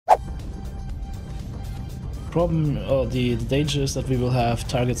problem or the danger is that we will have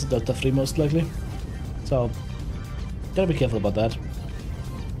targets at Delta 3 most likely. So, gotta be careful about that.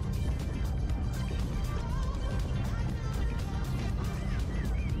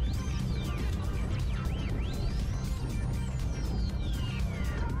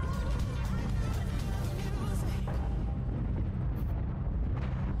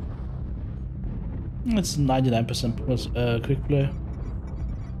 It's 99% quick play.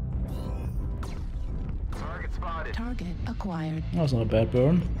 Target spotted. Target acquired. That's not a bad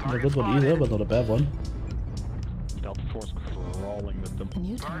burn. Not a good one either, but not a bad one. Delta Force crawling with them.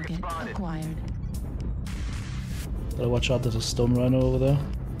 New target acquired. Gotta watch out, there's a stone rhino over there.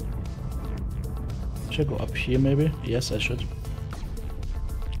 Should I go up here maybe? Yes, I should.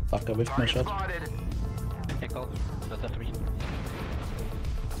 Fuck, I whiffed my shot. Echo. Delta 3.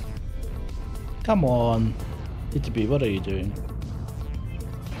 Come on. ETB, what are you doing?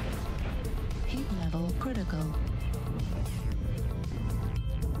 Heat level critical.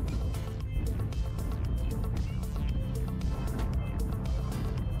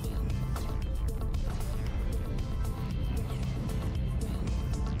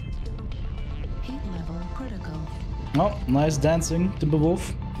 Heat level critical. Oh, nice dancing,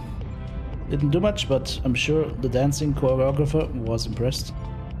 Timberwolf. Didn't do much, but I'm sure the dancing choreographer was impressed.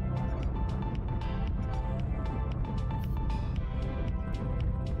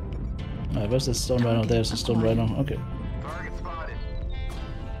 Alright, where's the stone rhino? There's the stone rhino. Okay. Target spotted.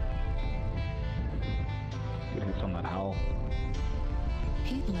 Good hits on that howl.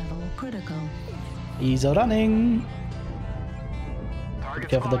 Heat level critical. He's running! Be Target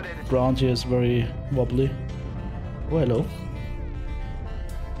careful, the spotted. ground here is very wobbly. Oh, hello.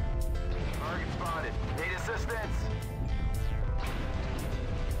 Target spotted. Need assistance.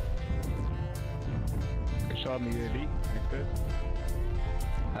 Good shot in the UAV. That's good.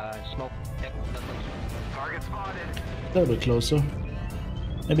 Smoke. Target spotted. A little bit closer.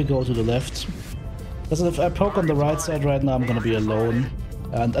 Maybe go to the left. Because if I poke on the right side right now, I'm gonna be alone.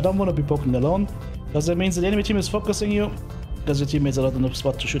 And I don't want to be poking alone, because that means that the enemy team is focusing you, because your teammates are not in the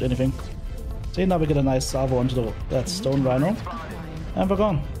spot to shoot anything. See, now we get a nice salvo onto that stone rhino. And we're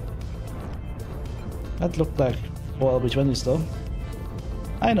gone. That looked like LB20 still.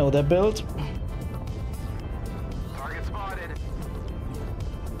 I know their build. Target spotted.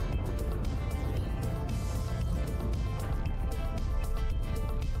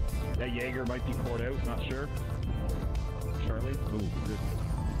 That Jaeger might be caught out, not sure. Charlie? Ooh, good.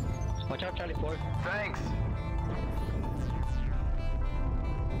 Watch out, Charlie 4. Thanks.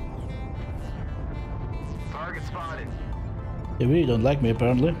 Target spotted. They really don't like me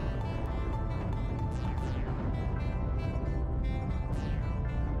apparently.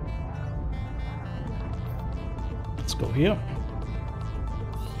 Let's go here.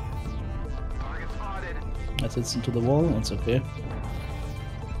 Target spotted. That hits into the wall, that's okay.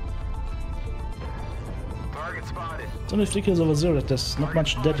 Target spotted. It's only 3 kills over 0, like there's not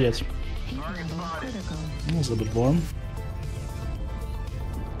much dead yet. Heat level critical. It's a bit warm.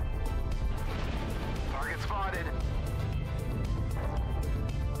 Target spotted.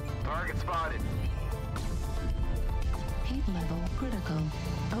 Target spotted. Heat level critical.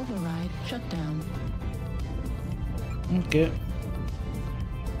 Override shut down. Okay.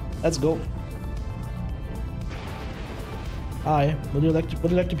 Let's go. Hi, would you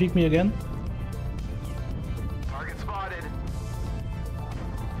like to peek me again? Target spotted.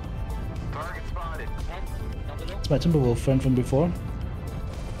 Target spotted. It's my Timberwolf friend from before.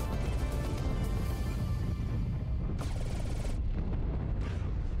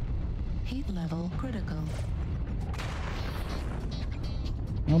 Heat level critical.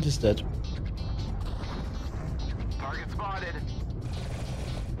 Not he's dead. Target spotted.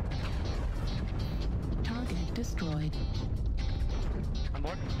 Target destroyed. On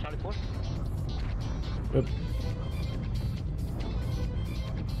board, Charlie 4. Rip.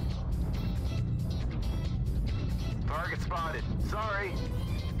 Target spotted. Sorry.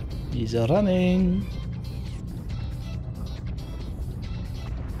 He's running.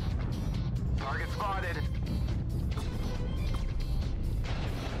 Target spotted.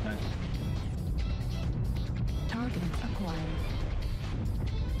 Nice. Target acquired.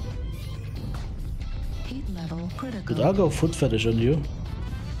 Heat level critical. Did I go foot fetish on you?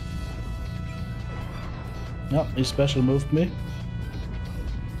 Yeah, he special moved me.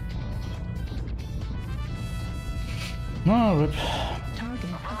 Oh, rip. Target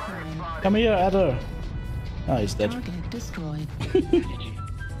acquired. Come here, Adder. Ah, he's dead. Target destroyed.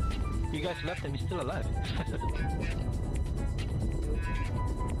 GG. You guys left him, he's still alive.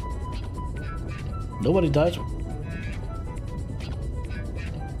 Nobody died.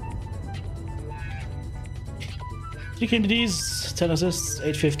 3 KDDs, 10 assists,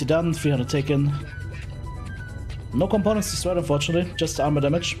 850 done, 300 taken. No components destroyed, unfortunately, just armor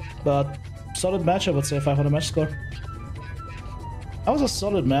damage, but solid match, I would say. 500 match score. That was a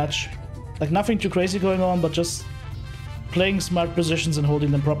solid match. Like, nothing too crazy going on, but just playing smart positions and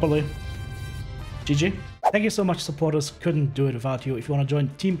holding them properly. GG. Thank you so much, supporters. Couldn't do it without you. If you want to join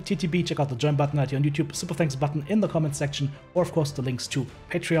Team TTB, check out the join button right here on YouTube, super thanks button in the comment section, or of course the links to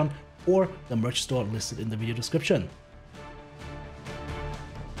Patreon or the merch store listed in the video description.